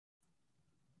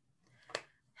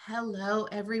Hello,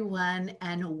 everyone,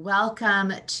 and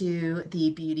welcome to the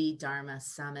Beauty Dharma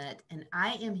Summit. And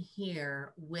I am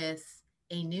here with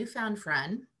a newfound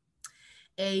friend,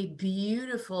 a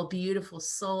beautiful, beautiful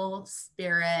soul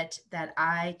spirit that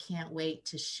I can't wait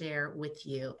to share with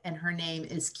you. And her name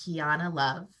is Kiana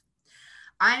Love.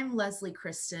 I'm Leslie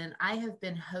Kristen. I have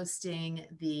been hosting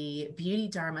the Beauty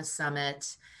Dharma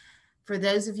Summit. For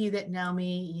those of you that know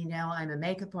me, you know I'm a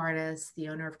makeup artist, the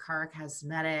owner of CARA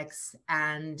Cosmetics,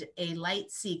 and a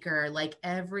light seeker like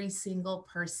every single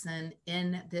person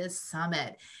in this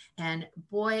summit. And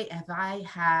boy, have I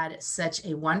had such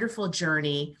a wonderful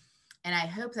journey. And I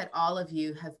hope that all of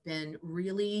you have been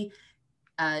really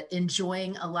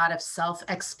enjoying a lot of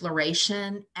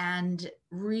self-exploration and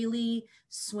really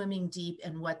swimming deep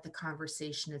in what the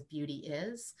conversation of beauty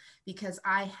is, because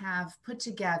I have put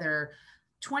together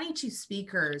 22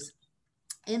 speakers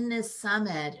in this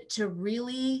summit to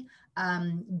really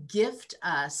gift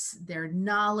us their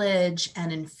knowledge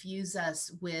and infuse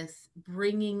us with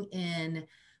bringing in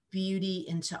beauty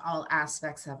into all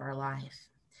aspects of our life.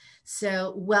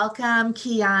 So welcome,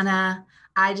 Kiana.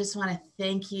 I just want to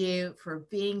thank you for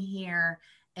being here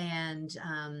and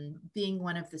being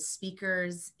one of the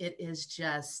speakers. It is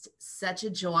just such a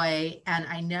joy. And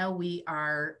I know we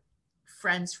are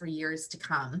friends for years to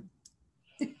come.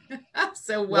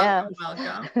 So welcome,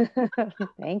 welcome.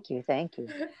 Thank you. Thank you.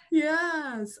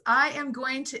 Yes, I am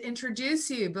going to introduce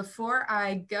you before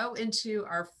I go into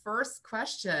our first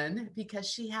question because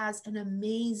she has an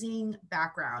amazing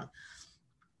background.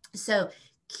 So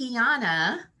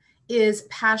Kiana is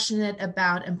passionate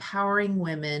about empowering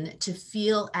women to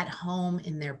feel at home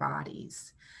in their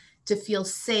bodies, to feel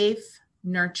safe,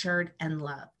 nurtured, and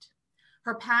loved.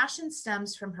 Her passion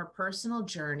stems from her personal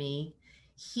journey,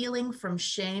 healing from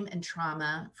shame and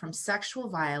trauma, from sexual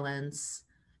violence,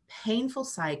 painful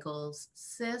cycles,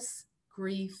 cysts,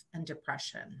 grief, and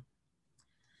depression.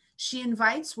 She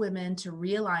invites women to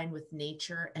realign with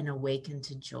nature and awaken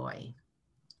to joy.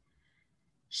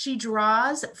 She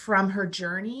draws from her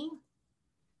journey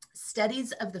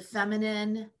studies of the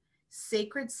feminine,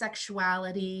 sacred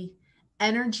sexuality,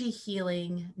 energy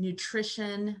healing,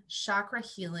 nutrition, chakra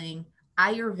healing,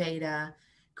 Ayurveda,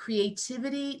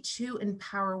 creativity to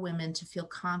empower women to feel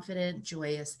confident,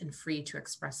 joyous, and free to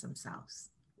express themselves.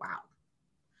 Wow.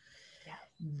 Yeah.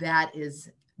 That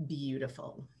is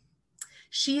beautiful.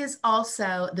 She is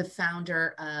also the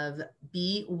founder of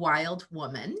Be Wild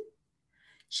Woman.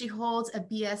 She holds a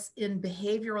BS in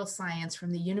behavioral science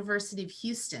from the University of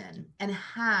Houston and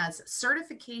has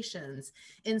certifications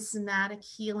in somatic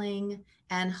healing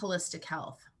and holistic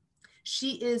health.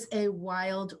 She is a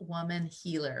wild woman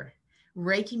healer,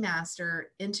 Reiki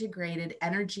master, integrated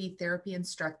energy therapy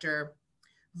instructor,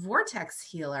 vortex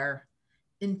healer,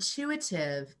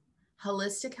 intuitive,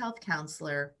 holistic health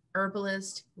counselor,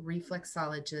 herbalist,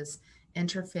 reflexologist,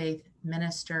 interfaith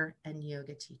minister, and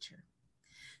yoga teacher.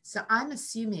 So I'm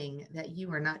assuming that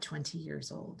you are not 20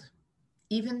 years old,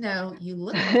 even though you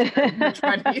look like you're in your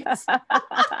 20s.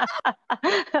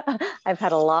 I've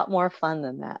had a lot more fun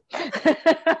than that.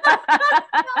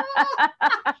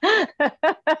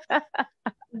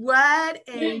 What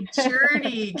a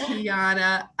journey,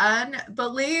 Kiana.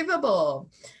 Unbelievable.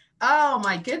 Oh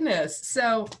my goodness.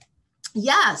 So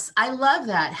yes, I love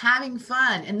that. Having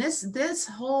fun. And this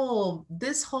whole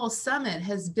summit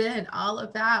has been all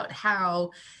about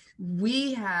how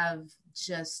we have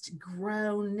just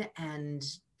grown and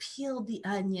peeled the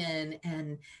onion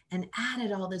and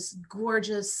added all this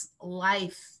gorgeous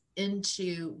life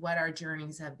into what our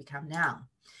journeys have become now.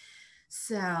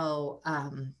 So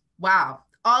wow,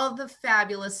 all the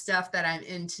fabulous stuff that I'm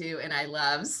into and I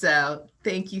love. So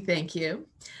thank you, thank you.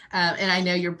 And I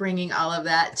know you're bringing all of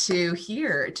that to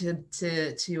here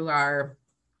to our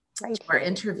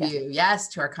interview. Yes,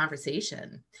 to our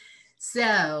conversation.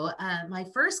 So my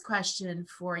first question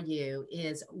for you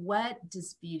is, what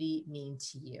does beauty mean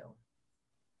to you?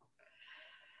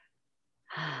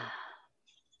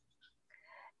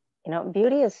 You know,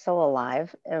 beauty is so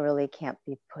alive, it really can't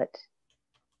be put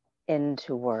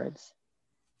into words.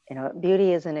 You know,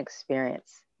 beauty is an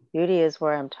experience. Beauty is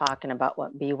where I'm talking about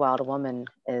what Be Wild Woman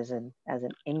is as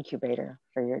an incubator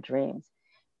for your dreams.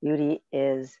 Beauty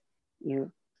is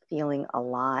you feeling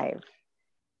alive,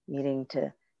 needing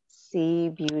to see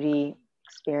beauty,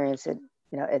 experience it.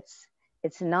 You know,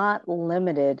 it's not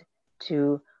limited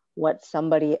to what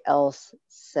somebody else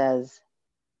says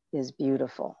is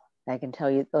beautiful. I can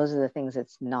tell you those are the things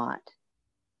it's not.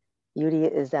 Beauty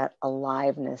is that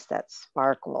aliveness, that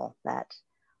sparkle, that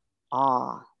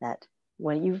awe, that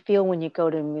when you feel when you go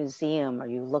to a museum or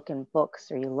you look in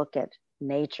books or you look at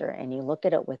nature and you look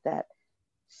at it with that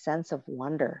sense of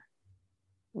wonder,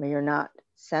 where you're not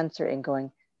censoring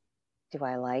going, do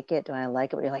I like it? Do I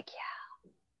like it? But you're like,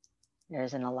 yeah,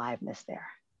 there's an aliveness there.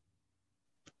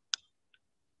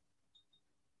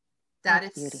 That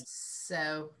That's is beauty.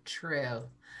 so true.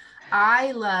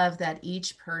 I love that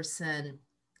each person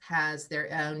has their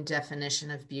own definition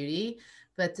of beauty,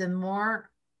 but the more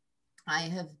I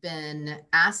have been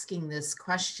asking this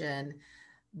question,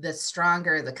 the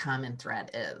stronger the common thread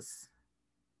is.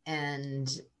 And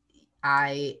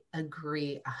I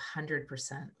agree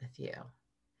 100% with you.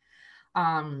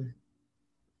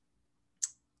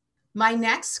 My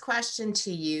next question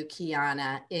to you,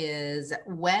 Kiana, is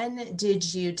when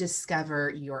did you discover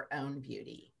your own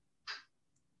beauty?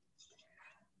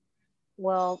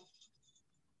 Well,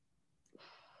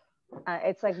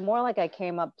 it's like more like I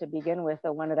came up to begin with,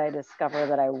 but when did I discover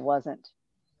that I wasn't?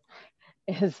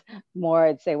 Is more,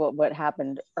 I'd say, what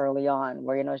happened early on,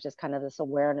 where, it's just kind of this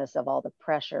awareness of all the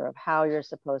pressure of how you're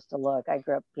supposed to look. I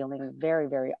grew up feeling very,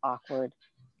 very awkward,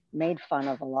 made fun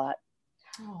of a lot.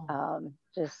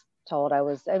 Just told I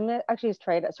was, actually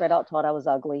straight out told I was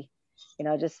ugly.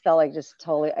 Just felt like just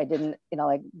totally, I didn't,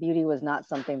 like beauty was not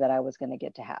something that I was going to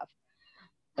get to have,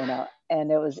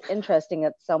 and it was interesting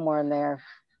that somewhere in there,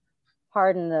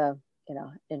 pardon the,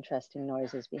 interesting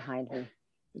noises behind me.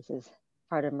 This is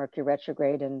part of Mercury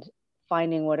retrograde and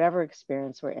finding whatever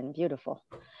experience we're in beautiful.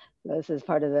 This is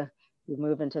part of we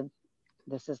move into,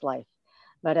 this is life.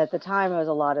 But at the time, it was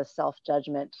a lot of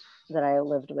self-judgment that I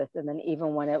lived with. And then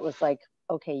even when it was like,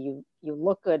 okay, you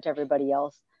look good to everybody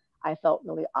else, I felt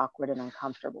really awkward and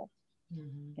uncomfortable.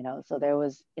 So there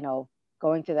was,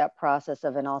 going through that process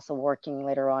of, and also working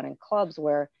later on in clubs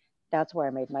where that's where I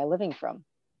made my living from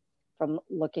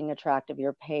looking attractive.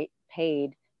 You're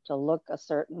paid to look a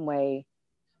certain way,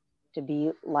 to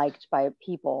be liked by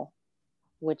people,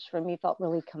 which for me felt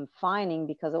really confining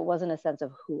because it wasn't a sense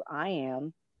of who I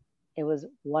am. It was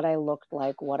what I looked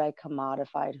like, what I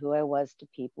commodified, who I was to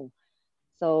people.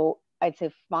 So I'd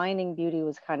say finding beauty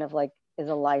was kind of like, is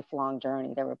a lifelong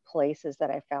journey. There were places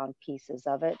that I found pieces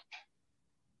of it.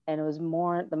 And it was the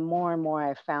more and more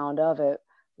I found of it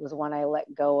was when I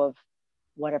let go of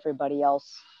what everybody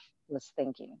else was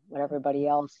thinking, what everybody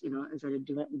else, instead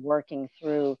of working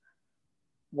through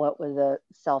what were the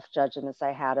self-judgments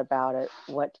I had about it,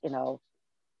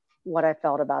 what I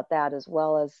felt about that, as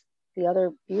well as the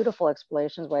other beautiful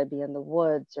explorations where I'd be in the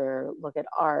woods or look at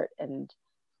art and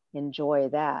enjoy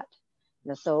that.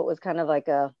 So it was kind of like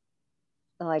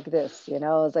this, it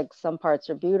was like some parts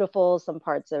are beautiful, some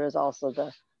parts there is also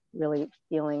the really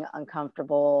feeling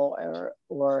uncomfortable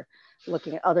or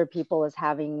looking at other people as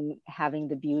having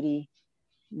the beauty,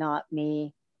 not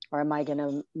me, or am I going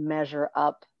to measure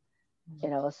up?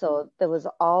 So there was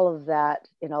all of that,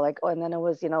 and then it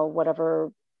was,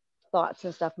 whatever thoughts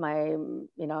and stuff I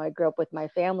grew up with my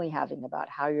family having about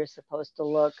how you're supposed to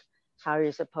look, how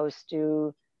you're supposed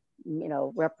to,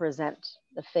 represent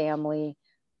the family,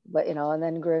 but, and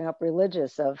then growing up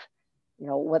religious of,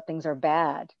 what things are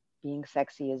bad, being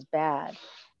sexy is bad.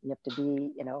 You have to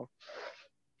be,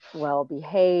 well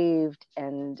behaved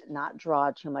and not draw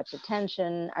too much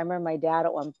attention. I remember my dad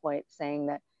at one point saying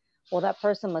that, well, that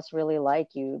person must really like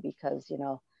you because,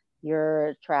 you're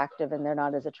attractive and they're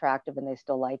not as attractive and they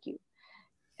still like you.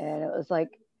 And it was like,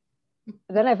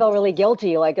 then I felt really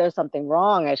guilty, like there's something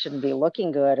wrong. I shouldn't be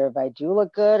looking good, or if I do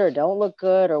look good or don't look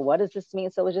good, or what does this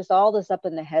mean? So it was just all this up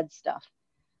in the head stuff.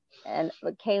 And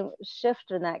it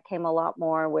and that came a lot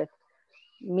more with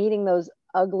meeting those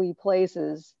ugly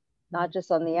places, not just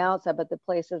on the outside, but the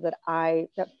places that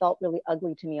felt really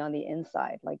ugly to me on the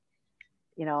inside. Like,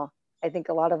 I think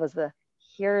a lot of us,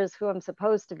 here's who I'm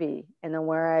supposed to be. And then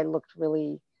where I looked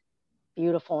really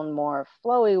beautiful and more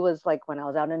flowy was like when I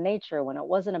was out in nature, when it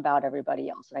wasn't about everybody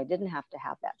else and I didn't have to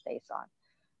have that face on.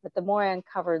 But the more I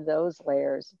uncovered those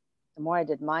layers, the more I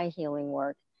did my healing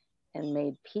work and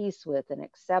made peace with and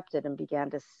accepted and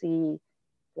began to see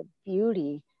the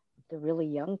beauty of the really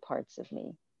young parts of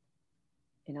me,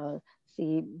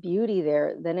 see beauty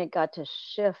there. Then it got to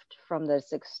shift from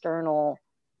this external,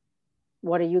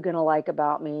 what are you going to like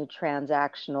about me,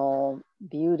 transactional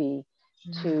beauty,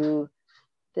 to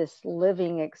this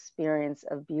living experience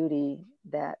of beauty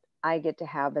that I get to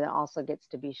have, and it also gets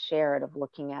to be shared, of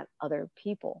looking at other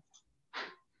people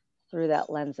through that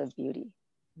lens of beauty.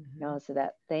 So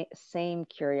that same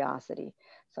curiosity.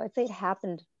 So I'd say it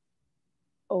happened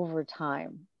over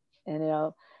time.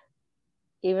 And,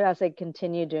 even as I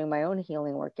continue doing my own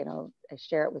healing work, I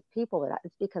share it with people that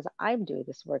it's because I'm doing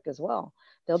this work as well.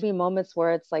 There'll be moments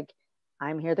where it's like,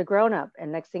 I'm here, the grown up.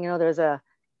 And next thing you know, there's a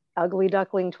ugly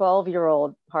duckling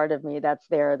 12-year-old part of me that's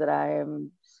there that I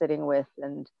am sitting with.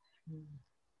 And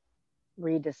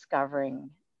rediscovering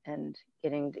and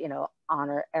getting to,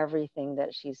 honor everything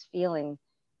that she's feeling,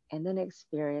 and then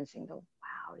experiencing the,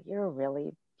 wow, you're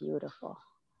really beautiful.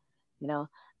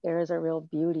 There is a real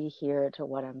beauty here to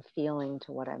what I'm feeling,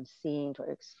 to what I'm seeing, to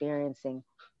experiencing.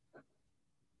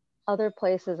 Other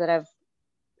places that I've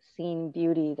seen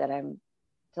beauty that I'm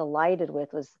delighted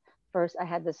with was, first, I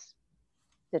had this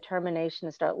determination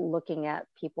to start looking at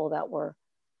people that were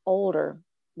older,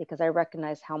 because I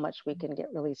recognize how much we can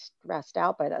get really stressed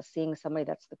out by that, seeing somebody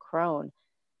that's the crone.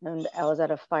 And I was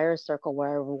at a fire circle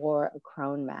where I wore a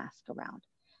crone mask around,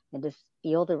 and to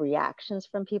feel the reactions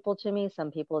from people to me.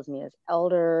 Some people as me as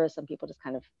elder, some people just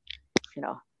kind of,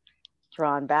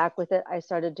 drawn back with it. I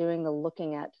started doing the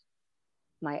looking at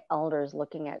my elders,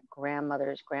 looking at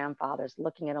grandmothers, grandfathers,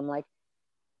 looking at them like,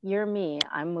 you're me.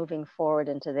 I'm moving forward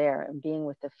into there and being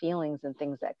with the feelings and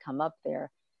things that come up there.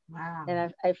 Wow.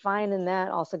 And I find in that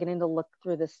also getting to look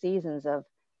through the seasons of,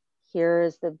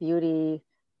 here's the beauty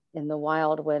in the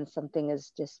wild when something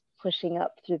is just pushing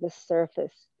up through the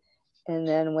surface. And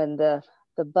then when the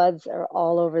buds are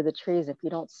all over the trees, if you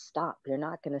don't stop, you're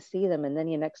not going to see them. And then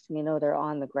next thing you know, they're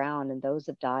on the ground and those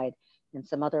have died and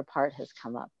some other part has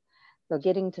come up. So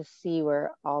getting to see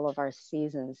where all of our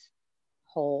seasons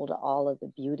hold all of the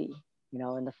beauty,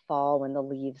 in the fall when the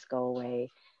leaves go away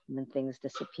and then things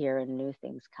disappear and new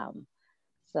things come.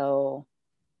 So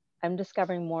I'm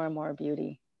discovering more and more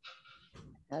beauty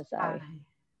as I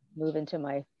move into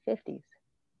my 50s.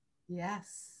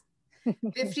 Yes.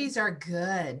 50s are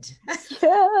good. Yes.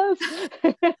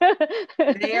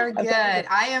 They are good.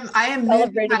 I am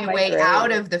moving my way grave.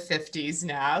 out of the 50s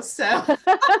now. So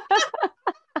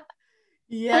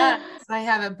yes, I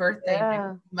have a birthday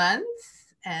next month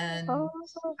and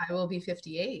I will be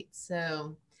 58.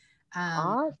 So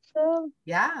awesome.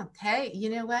 Yeah. Hey,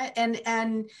 you know what? And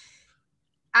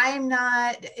I'm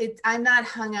not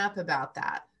hung up about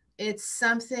that. It's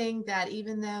something that,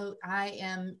 even though I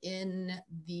am in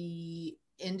the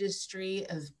industry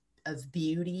of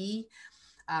beauty,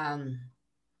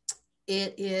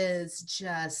 it is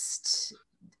just,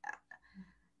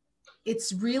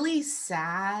 it's really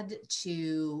sad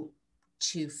to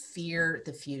fear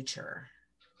the future,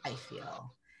 I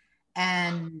feel.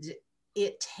 And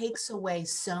it takes away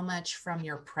so much from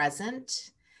your present.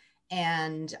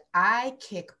 And I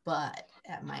kick butt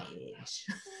at my age.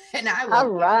 And I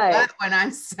will kick butt when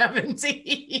I'm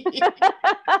 70.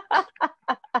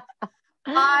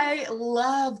 I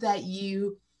love that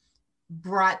you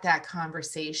brought that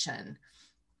conversation.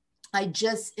 I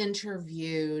just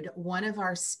interviewed one of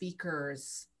our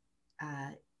speakers.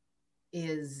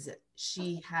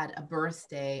 She had a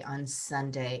birthday on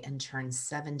Sunday and turned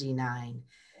 79.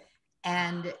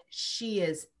 And she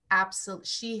is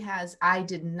I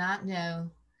did not know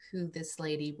who this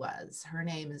lady was. Her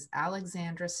name is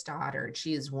Alexandra Stoddard.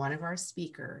 She is one of our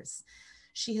speakers.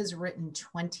 She has written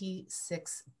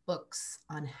 26 books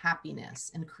on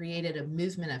happiness and created a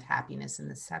movement of happiness in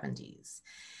the 70s.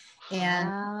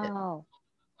 And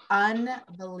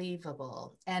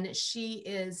unbelievable. And she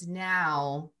is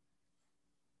now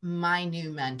my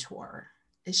new mentor.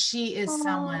 She is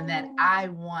someone that I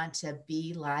want to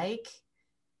be like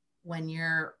when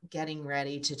you're getting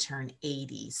ready to turn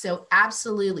 80. So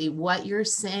absolutely what you're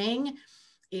saying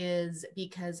is,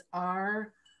 because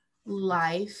our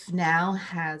life now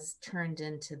has turned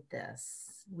into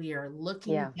this. We are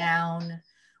looking down.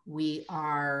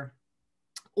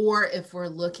 Or if we're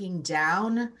looking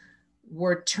down,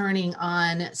 we're turning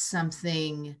on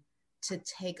something to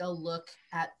take a look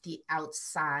at the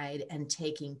outside and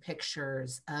taking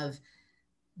pictures of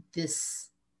this,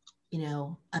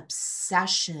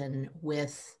 obsession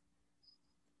with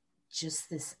just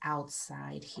this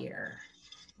outside here.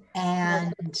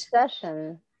 And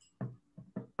obsession,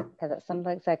 because that's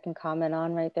something I can comment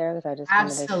on right there, because I just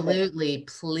absolutely,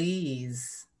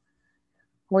 please.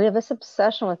 We have this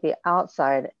obsession with the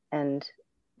outside, and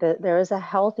there is a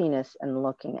healthiness in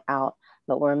looking out.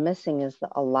 What we're missing is the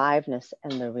aliveness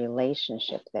and the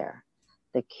relationship there,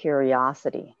 the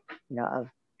curiosity, of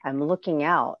I'm looking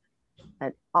out.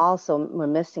 And also we're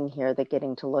missing here the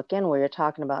getting to look in, where you're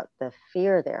talking about the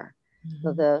fear there. Mm-hmm.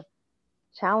 So the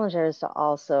challenge there is to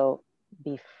also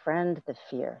befriend the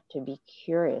fear, to be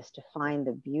curious, to find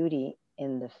the beauty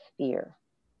in the fear.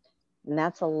 And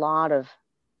that's a lot of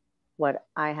what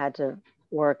I had to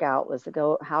work out, was to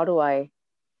go, how do I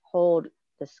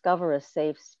discover a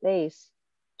safe space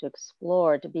to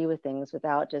explore, to be with things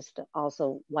without just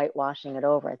also whitewashing it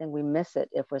over. I think we miss it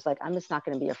if we're like, I'm just not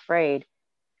going to be afraid.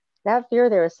 That fear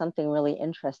there is something really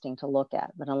interesting to look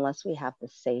at, but unless we have the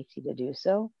safety to do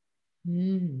so,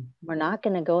 we're not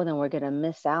going to go, then we're going to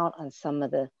miss out on some of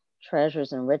the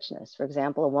treasures and richness. For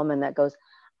example, a woman that goes,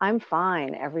 I'm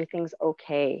fine, everything's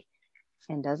okay,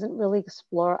 and doesn't really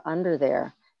explore under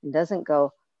there, and doesn't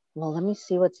go, well, let me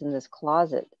see what's in this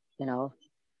closet, you know,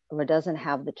 or doesn't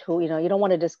have the tool. You know, you don't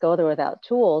want to just go there without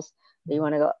tools, but you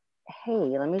want to go,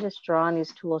 hey, let me just draw on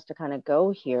these tools to kind of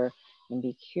go here and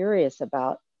be curious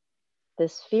about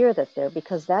this sphere that's there,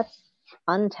 because that's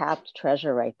untapped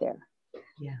treasure right there.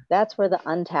 Yeah. That's where the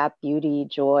untapped beauty,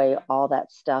 joy, all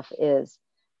that stuff is.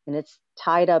 And it's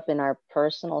tied up in our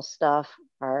personal stuff,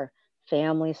 our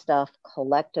family stuff,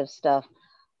 collective stuff,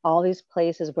 all these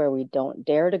places where we don't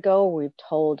dare to go, we've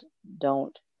told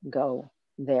don't go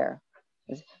there.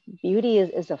 Beauty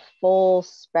is a full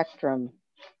spectrum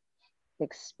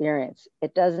experience.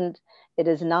 It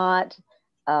is not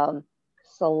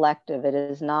selective. It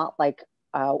is not like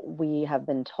we have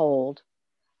been told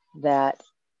that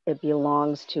it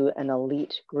belongs to an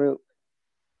elite group.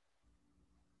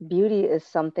 Beauty is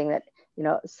something that, you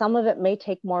know, some of it may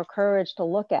take more courage to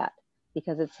look at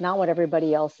because it's not what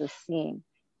everybody else is seeing.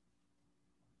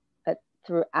 But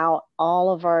throughout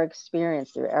all of our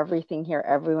experience, through everything here,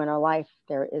 everyone in our life,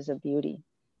 there is a beauty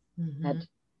that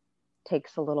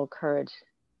takes a little courage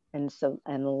and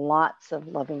lots of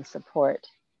loving support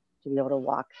to be able to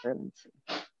walk through and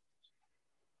see.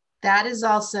 That is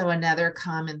also another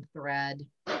common thread.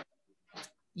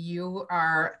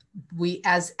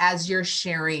 As you're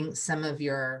sharing some of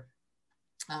your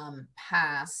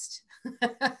past,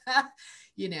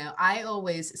 you know, I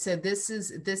always, so this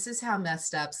is how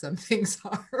messed up some things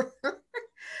are.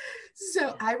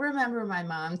 So I remember my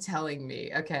mom telling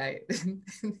me, okay,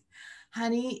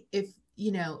 honey, if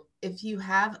you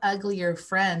have uglier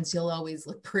friends, you'll always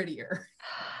look prettier.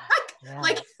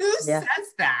 Like who says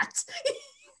that?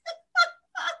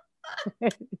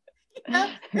 You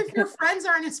know, if your friends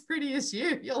aren't as pretty as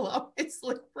you, you'll always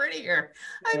look prettier.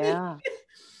 I mean,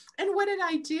 and what did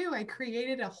I do? I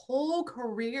created a whole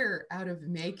career out of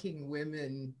making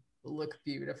women look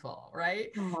beautiful, right?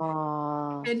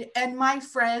 And my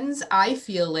friends, I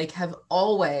feel like, have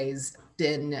always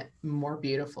been more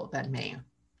beautiful than me.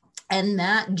 And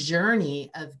that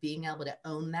journey of being able to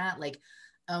own that, like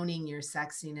owning your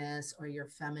sexiness or your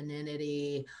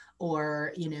femininity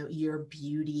or, you know, your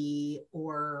beauty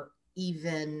or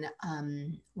even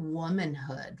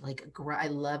womanhood. Like I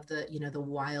love the, you know, the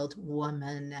wild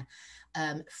woman,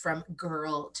 from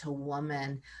girl to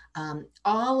woman,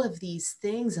 all of these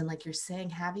things. And like you're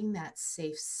saying, having that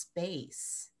safe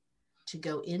space to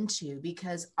go into,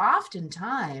 because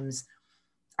oftentimes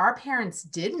our parents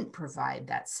didn't provide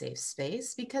that safe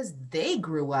space because they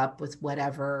grew up with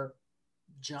whatever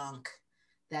junk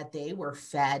that they were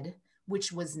fed,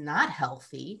 which was not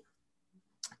healthy.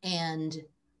 And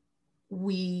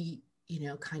we, you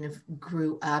know, kind of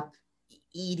grew up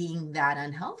eating that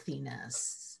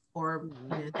unhealthiness, or,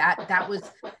 you know, that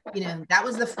was, you know, that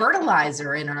was the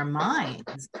fertilizer in our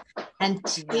minds. And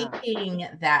taking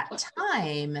that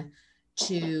time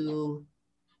to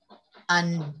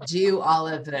undo all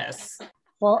of this.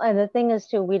 Well, and the thing is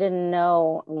too, we didn't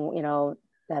know, you know,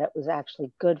 that it was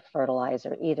actually good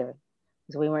fertilizer either,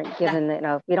 because we weren't given, you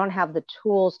know, if we don't have the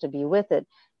tools to be with it,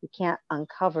 you can't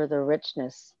uncover the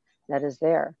richness that is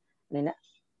there. I mean,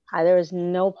 there is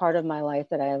no part of my life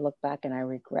that I look back and I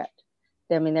regret.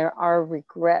 I mean, there are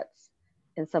regrets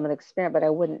in some of the experience, but I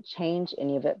wouldn't change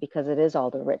any of it because it is all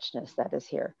the richness that is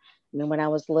here. I mean, when I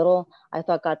was little, I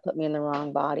thought God put me in the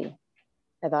wrong body.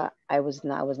 I thought I was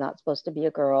not supposed to be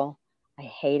a girl. I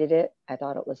hated it. I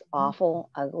thought it was awful,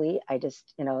 ugly. I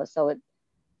just, you know, so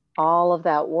all of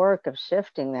that work of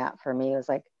shifting that for me was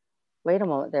like, wait a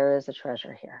moment, there is a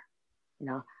treasure here. You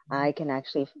know, I can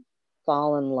actually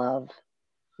fall in love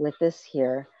with this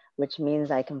here, which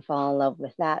means I can fall in love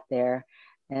with that there,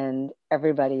 and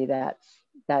everybody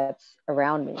that's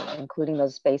around me, including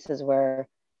those spaces where,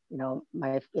 you know,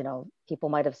 people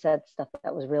might have said stuff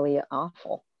that was really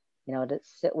awful. You know, to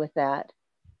sit with that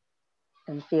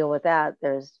and feel with that,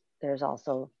 there's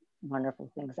also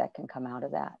wonderful things that can come out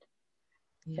of that.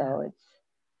 So it's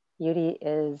beauty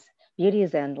is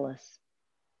endless.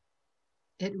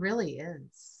 It really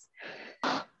is.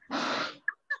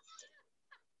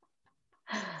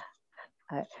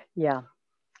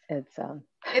 It's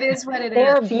it is what it is.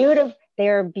 They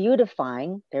are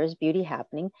beautifying. There's beauty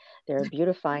happening. They're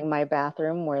beautifying my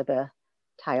bathroom where the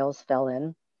tiles fell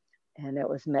in, and it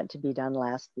was meant to be done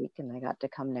last week, and I got to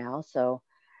come now. So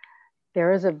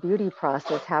there is a beauty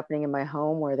process happening in my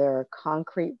home where there are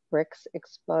concrete bricks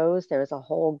exposed. There's a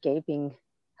whole gaping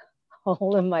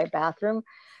hole in my bathroom,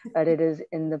 but it is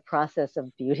in the process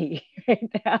of beauty right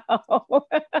now.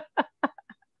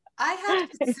 I have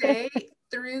to say,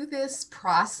 through this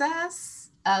process,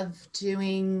 of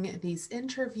doing these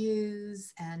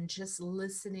interviews and just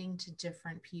listening to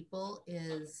different people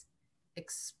is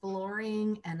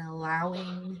exploring and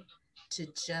allowing to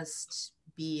just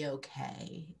be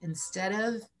okay instead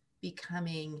of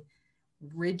becoming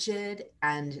rigid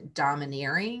and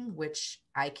domineering, which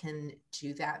I can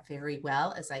do that very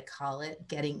well, as I call it,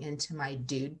 getting into my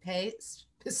dude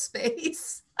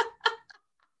space.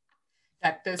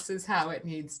 That this is how it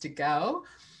needs to go,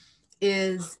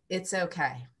 is it's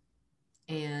okay.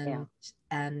 Yeah.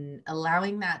 And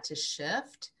allowing that to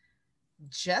shift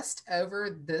just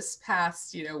over this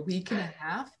past, week and a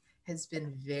half has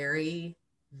been very,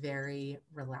 very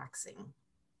relaxing.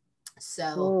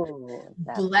 So Ooh,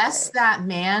 that's bless great. that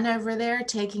man over there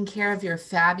taking care of your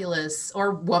fabulous,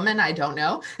 or woman, I don't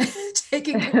know,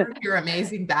 taking care of your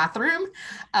amazing bathroom,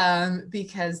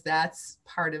 because that's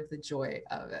part of the joy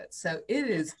of it. So it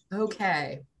is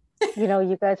okay. You know,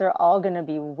 you guys are all going to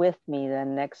be with me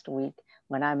then next week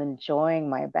when I'm enjoying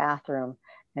my bathroom,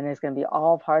 and it's going to be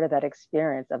all part of that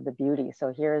experience of the beauty.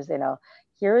 So here's,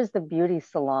 here is the beauty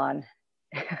salon,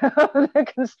 the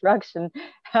construction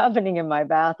happening in my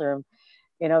bathroom,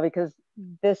 because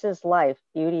this is life.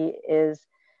 Beauty is,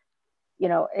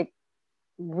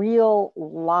 real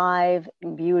live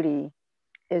beauty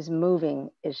is moving,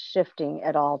 is shifting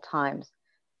at all times.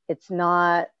 It's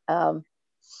not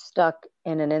stuck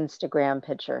in an Instagram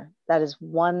picture. That is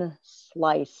one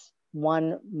slice,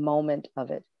 one moment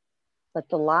of it. But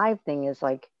the live thing is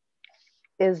like,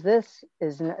 is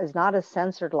not a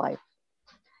censored life.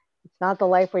 It's not the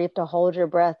life where you have to hold your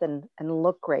breath and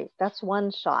look great. That's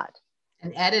one shot.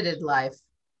 An edited life.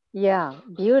 Yeah,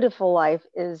 beautiful life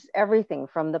is everything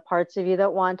from the parts of you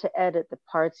that want to edit, the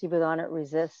parts of you that want to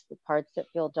resist, the parts that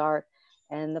feel dark,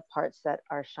 and the parts that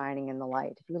are shining in the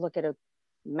light. If you look at a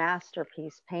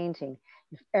masterpiece painting,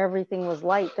 if everything was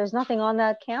light, there's nothing on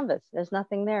that canvas. There's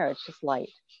nothing there. It's just light.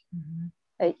 Mm-hmm.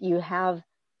 You have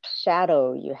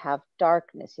shadow, you have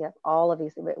darkness, you have all of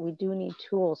these. We do need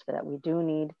tools for that. We do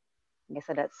need, like I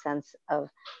said, that sense of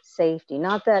safety.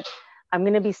 Not that I'm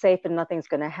going to be safe and nothing's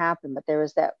going to happen, but there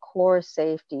is that core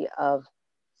safety to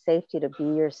be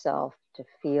yourself, to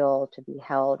feel, to be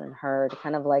held and heard,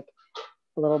 kind of like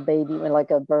a little baby,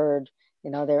 like a bird.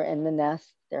 They're in the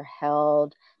nest, they're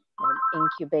held, an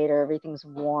incubator, everything's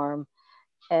warm.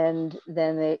 And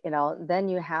then then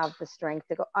you have the strength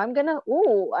to go, I'm going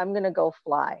to go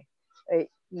fly.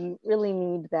 You really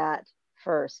need that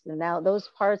first. And now those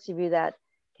parts of you that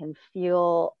can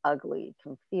feel ugly,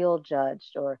 can feel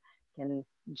judged, or can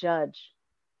judge,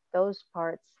 those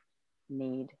parts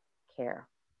need care.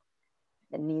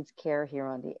 It needs care here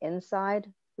on the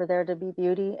inside for there to be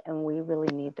beauty, and we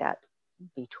really need that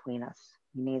between us.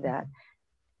 We need that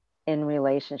in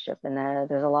relationship, and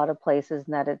there's a lot of places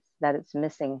that it's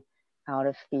missing out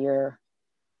of fear,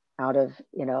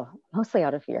 mostly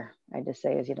out of fear. I just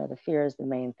say is, the fear is the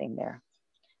main thing there.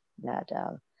 That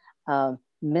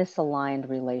misaligned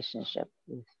relationship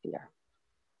with fear.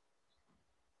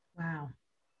 Wow.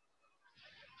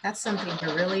 That's something to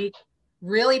really,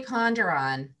 really ponder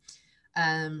on.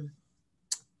 Kiana,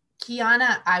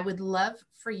 I would love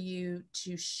for you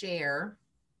to share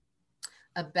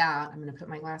about, I'm going to put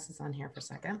my glasses on here for a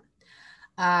second.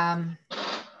 I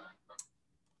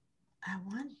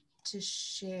want to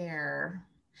share.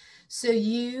 So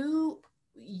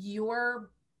your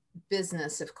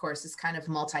business, of course, is kind of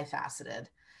multifaceted.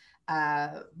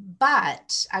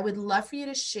 But I would love for you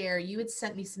to share. You had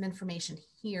sent me some information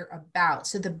here about.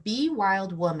 So the Be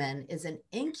Wild Woman is an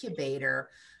incubator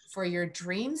for your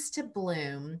dreams to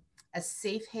bloom, a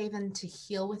safe haven to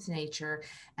heal with nature,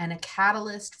 and a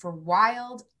catalyst for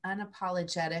wild,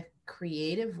 unapologetic,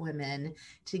 creative women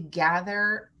to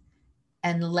gather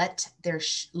and let their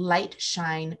light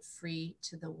shine free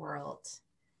to the world.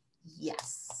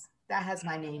 Yes, that has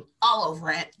my name all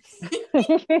over it.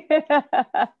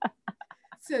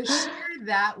 So share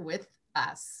that with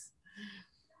us.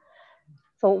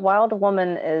 So Wild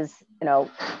Woman is,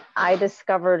 I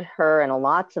discovered her, and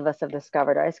lots of us have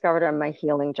discovered her. I discovered her in my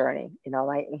healing journey,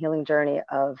 my healing journey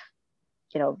of,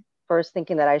 first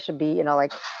thinking that I should be,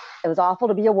 it was awful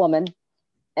to be a woman.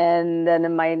 And then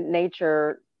in my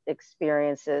nature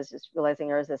experiences, just realizing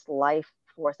there was this life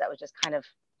force that was just kind of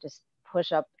just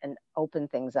push up and open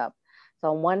things up.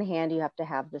 So on one hand, you have to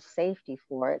have the safety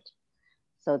for it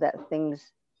so that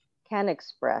things can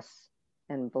express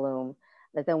and bloom.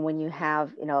 But then when you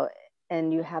have,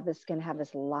 and you have this, can have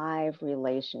this live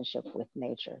relationship with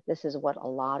nature. This is what a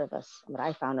lot of us, what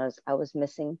I found I was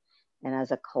missing, and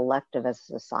as a collective, as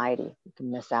a society, we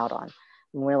can miss out on.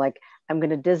 And we're like, I'm going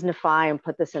to Disneyfy and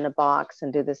put this in a box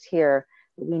and do this here.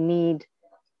 We need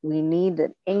we need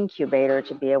an incubator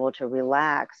to be able to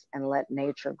relax and let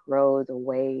nature grow the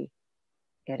way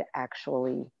it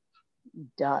actually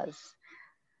does.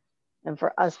 And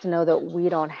for us to know that we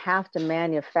don't have to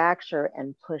manufacture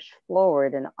and push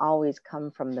forward and always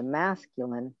come from the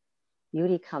masculine.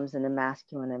 Beauty comes in a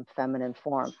masculine and feminine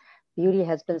form. Beauty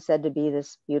has been said to be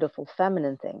this beautiful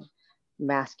feminine thing.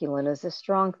 Masculine is a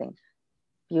strong thing.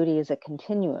 Beauty is a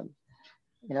continuum,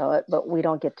 you know, but we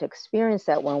don't get to experience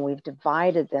that when we've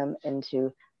divided them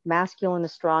into masculine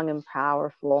is strong and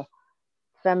powerful,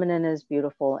 feminine is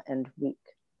beautiful and weak.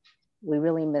 We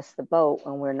really miss the boat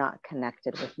when we're not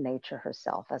connected with nature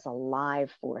herself as a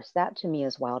live force. That to me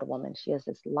is Wild Woman. She is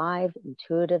this live,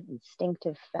 intuitive,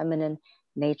 instinctive, feminine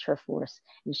nature force,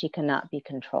 and she cannot be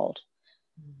controlled.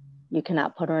 You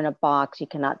cannot put her in a box. You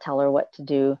cannot tell her what to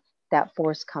do. That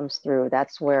force comes through.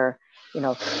 That's where, you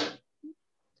know,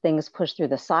 things push through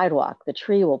the sidewalk. The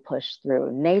tree will push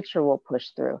through. Nature will push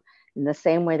through. In the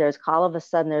same way, there's all of a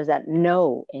sudden, there's that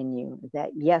no in you,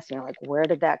 that yes, you know, like, where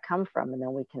did that come from? And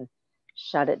then we can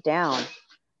shut it down.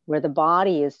 Where the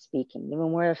body is speaking,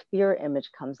 even where a fear image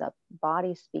comes up, the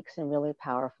body speaks in really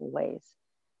powerful ways.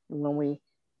 And when we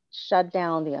shut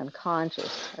down the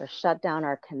unconscious or shut down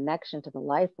our connection to the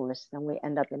life force, then we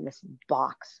end up in this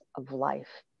box of life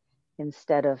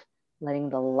instead of letting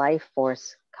the life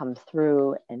force come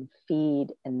through and feed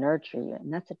and nurture you.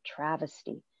 And that's a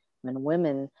travesty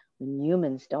when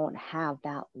humans don't have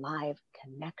that live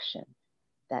connection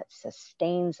that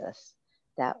sustains us,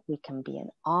 that we can be in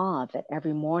awe that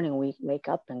every morning we wake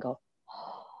up and go,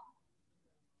 oh,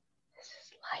 this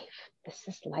is life. This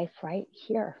is life right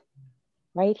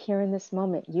here in this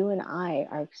moment. You and I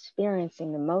are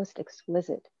experiencing the most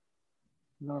exquisite,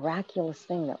 miraculous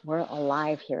thing, that we're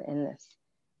alive here in this.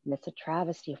 And it's a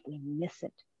travesty if we miss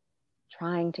it,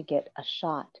 trying to get a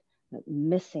shot, but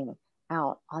missing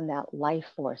out on that life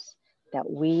force that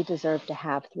we deserve to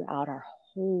have throughout our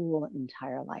whole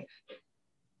entire life.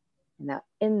 And that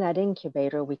in that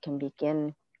incubator, we can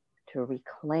begin to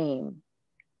reclaim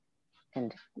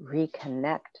and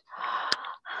reconnect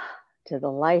to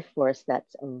the life force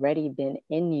that's already been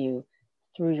in you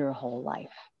through your whole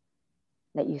life,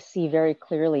 that you see very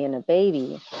clearly in a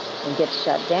baby and get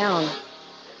shut down,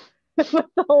 but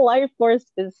the life force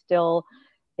is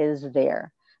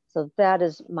there. So that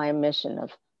is my mission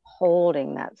of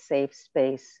holding that safe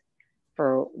space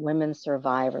for women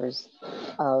survivors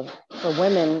for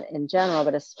women in general,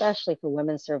 but especially for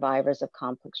women survivors of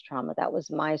complex trauma. That was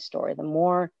my story. The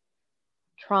more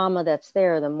trauma that's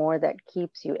there, the more that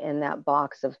keeps you in that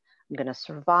box of, I'm going to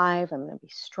survive, I'm going to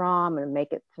be strong, I'm going to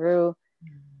make it through.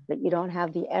 But you don't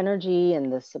have the energy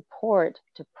and the support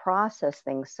to process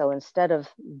things. So instead of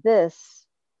this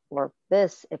or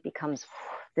this, it becomes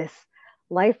this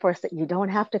life force that you don't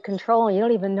have to control. And you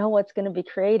don't even know what's going to be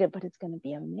created, but it's going to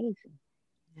be amazing.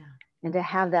 Yeah. And to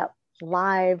have that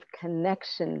live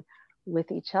connection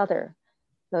with each other.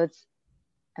 So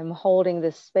I'm holding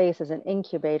this space as an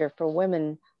incubator for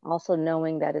women, also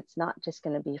knowing that it's not just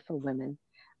going to be for women,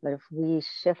 but if we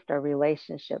shift our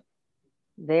relationship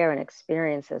there and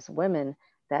experience as women,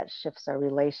 that shifts our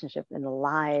relationship in the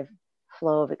live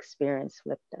flow of experience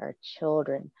with our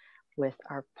children, with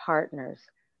our partners,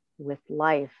 with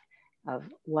life, of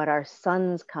what our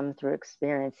sons come through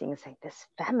experiencing. It's like, this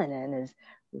feminine is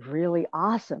really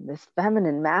awesome. This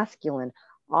feminine, masculine,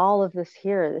 all of this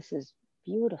here, this is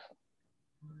beautiful.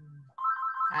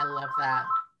 I love that.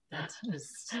 That's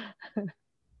just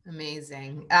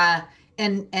amazing.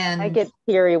 And I get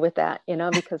teary with that, you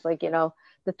know, because like, you know,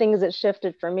 the things that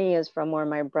shifted for me is from where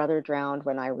my brother drowned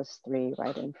when I was 3,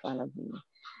 right in front of me.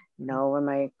 You know, when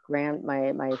my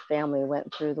family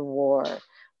went through the war,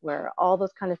 where all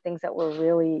those kind of things that were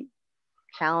really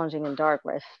challenging and dark,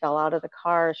 where I fell out of the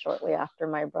car shortly after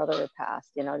my brother had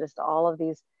passed, you know, just all of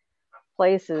these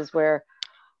places where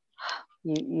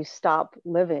you stop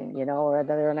living, you know, or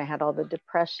then I had all the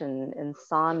depression,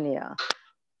 insomnia,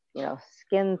 you know,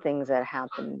 skin things that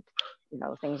happened, you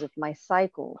know, things with my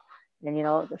cycle. And, you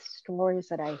know, the stories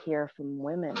that I hear from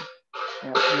women, you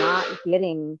know, not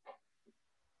getting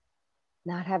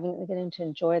to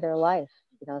enjoy their life.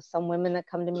 You know, some women that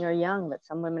come to me are young, but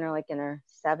some women are like in their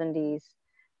 70s.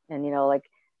 And, you know, like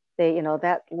they, you know,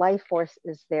 that life force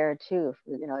is there too.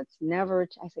 You know, it's never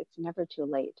too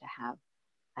late to have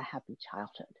a happy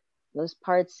childhood. Those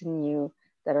parts in you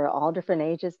that are all different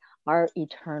ages are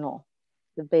eternal.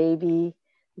 The baby,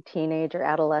 the teenager,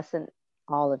 adolescent,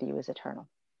 all of you is eternal.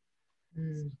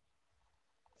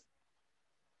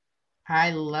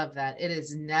 I love that. It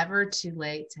is never too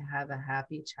late to have a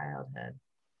happy childhood.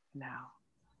 No.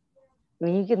 I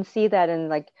mean, you can see that in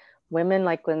like women,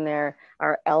 like when they're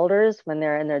our elders, when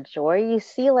they're in their joy, you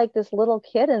see like this little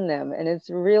kid in them, and it's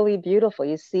really beautiful.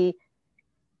 You see,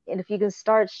 and if you can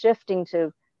start shifting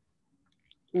to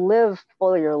live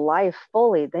fully your life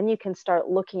fully, then you can start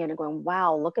looking at it going,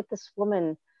 wow, look at this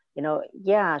woman, you know,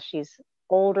 yeah, she's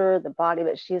older, the body,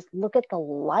 but look at the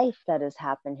life that has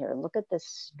happened here. Look at this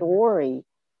story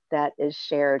that is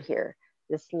shared here,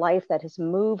 this life that has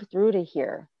moved through to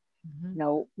here. You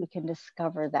know, we can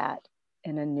discover that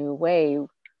in a new way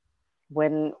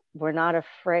when we're not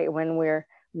afraid, when we're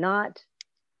not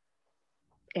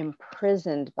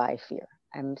imprisoned by fear.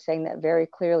 I'm saying that very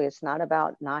clearly. It's not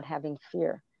about not having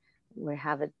fear. We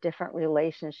have a different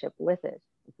relationship with it.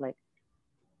 It's like,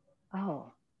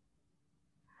 oh,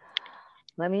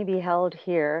 let me be held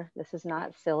here. This is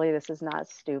not silly. This is not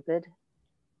stupid.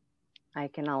 I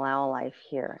can allow life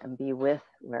here and be with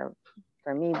where,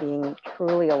 for me, being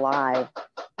truly alive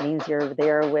means you're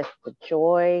there with the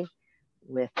joy,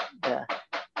 with the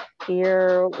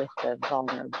fear, with the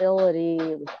vulnerability,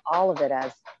 with all of it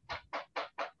as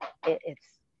it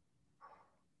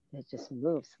just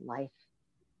moves. Life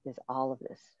is all of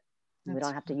this. We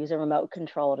don't have to use a remote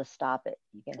control to stop it.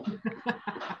 You can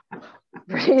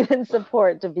breathe and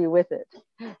support to be with it.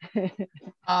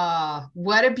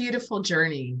 What a beautiful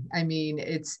journey. I mean,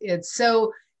 it's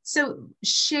so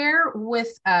share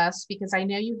with us, because I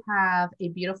know you have a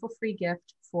beautiful free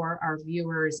gift for our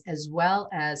viewers, as well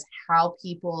as how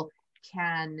people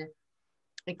can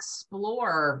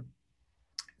explore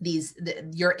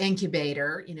your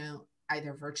incubator, you know,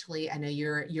 either virtually. I know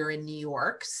you're in New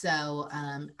York, so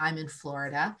I'm in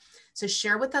Florida. So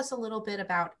share with us a little bit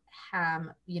about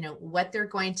you know, what they're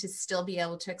going to still be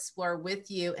able to explore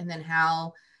with you, and then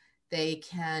how they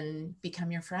can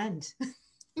become your friend.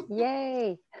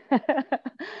 Yay.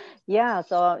 Yeah,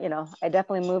 so you know, I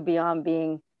definitely moved beyond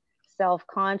being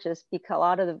self-conscious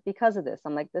because of this.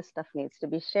 I'm like, this stuff needs to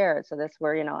be shared. So that's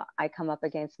where, you know, I come up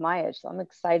against my edge. So I'm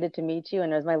excited to meet you.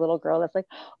 And there's my little girl that's like,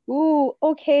 ooh,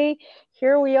 okay,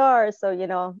 here we are. So, you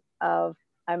know,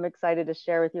 I'm excited to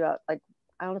share with you. Like,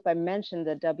 I don't know if I mentioned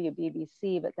the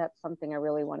WBBC, but that's something I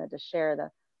really wanted to share,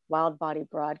 the Wild Body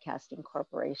Broadcasting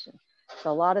Corporation. So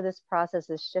a lot of this process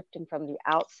is shifting from the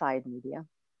outside media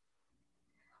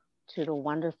to the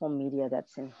wonderful media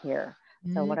that's in here.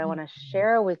 So what I want to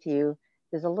share with you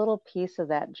is a little piece of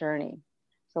that journey.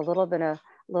 So a little bit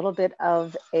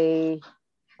of a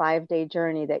 5-day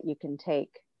journey that you can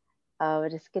take,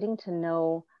 just getting to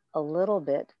know a little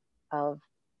bit of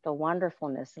the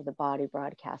wonderfulness of the Body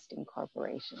Broadcasting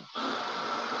Corporation.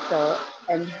 So,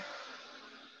 and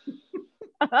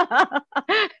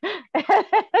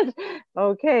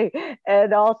okay,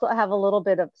 and also have a little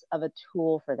bit of a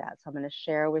tool for that. So I'm going to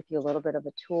share with you a little bit of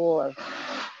a tool of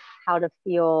how to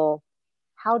feel.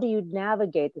 How do you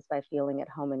navigate this by feeling at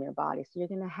home in your body? So you're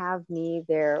going to have me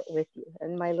there with you,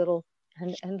 and my little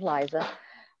and Liza,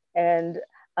 and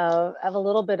have a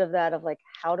little bit of that of like,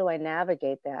 how do I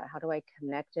navigate that? How do I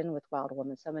connect in with Wild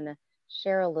Woman? So I'm going to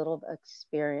share a little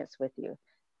experience with you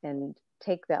and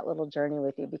take that little journey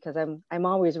with you, because I'm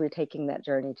always retaking that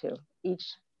journey too.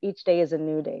 Each day is a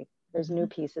new day. There's new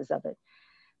pieces of it.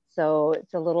 So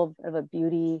it's a little bit of a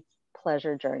beauty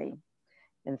pleasure journey.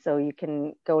 And so you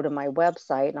can go to my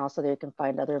website, and also there you can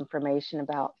find other information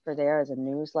about for there as a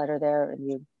newsletter there, and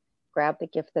you grab the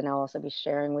gift, and I'll also be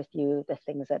sharing with you the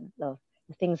things I'm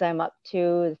up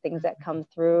to, the things that come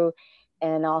through,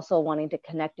 and also wanting to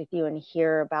connect with you and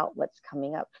hear about what's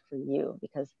coming up for you,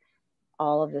 because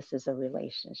all of this is a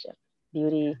relationship.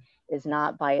 Beauty is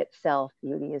not by itself.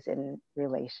 Beauty is in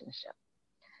relationship.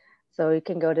 So you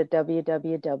can go to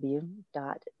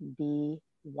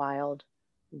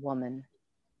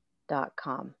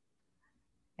www.bewildwoman.com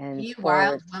and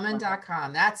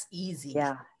bewildwoman.com. That's easy.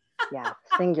 Yeah,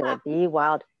 singular. Be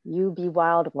wild. You be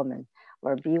wild woman,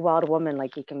 or be wild woman.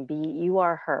 Like you can be. You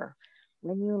are her.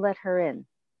 When you let her in,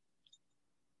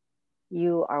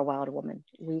 you are wild woman.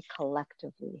 We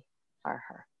collectively are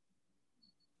her.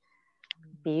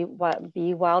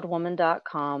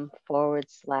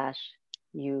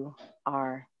 bewildwoman.com/you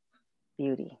are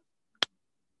beauty.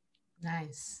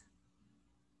 Nice.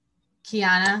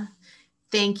 Kiana,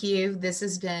 thank you. This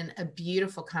has been a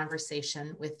beautiful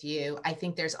conversation with you. I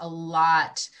think there's a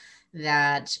lot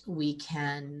that we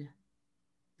can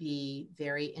be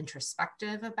very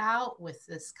introspective about with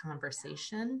this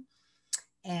conversation.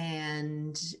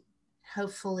 And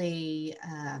hopefully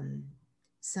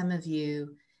some of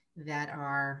you that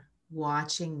are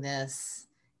watching this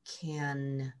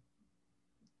can,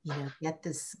 you know, get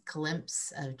this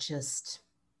glimpse of just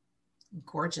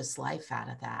gorgeous life out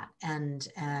of that. And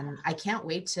I can't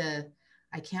wait to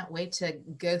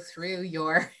go through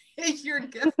your your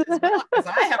gift as well, because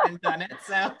I haven't done it.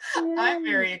 So Yeah. I'm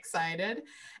very excited.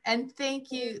 And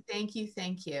thank you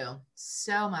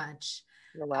so much.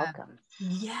 You're welcome.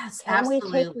 Yes, Can we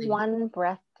take absolutely. one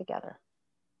breath together?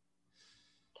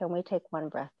 Can we take one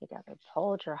breath together?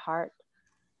 Hold your heart.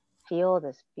 Feel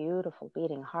this beautiful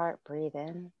beating heart. Breathe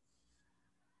in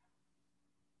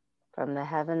from the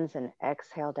heavens and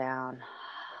exhale down.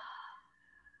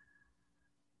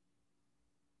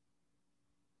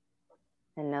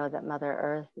 And know that Mother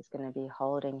Earth is going to be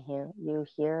holding you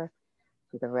here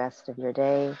for the rest of your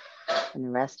day and the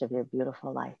rest of your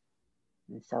beautiful life.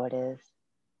 And so it is.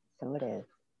 So it is.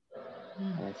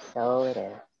 And so it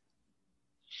is.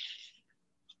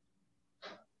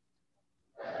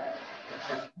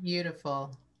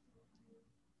 Beautiful.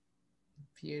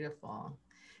 Beautiful.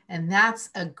 And that's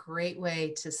a great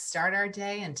way to start our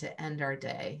day and to end our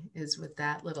day, is with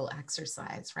that little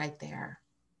exercise right there.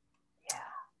 Yeah.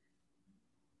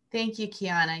 Thank you,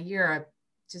 Kiana. You're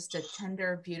just a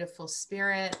tender, beautiful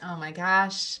spirit. Oh my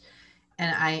gosh.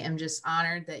 And I am just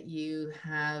honored that you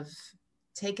have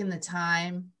taken the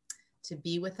time to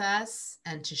be with us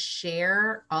and to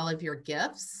share all of your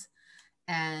gifts.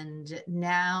 And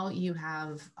now you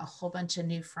have a whole bunch of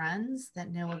new friends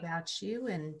that know about you,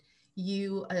 and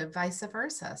you vice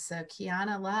versa. So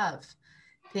Kiana, love,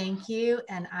 thank you.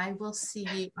 And I will see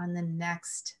you on the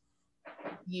next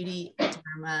Beauty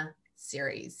Dharma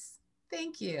series.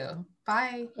 Thank you.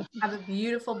 Bye. Have a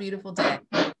beautiful, beautiful day.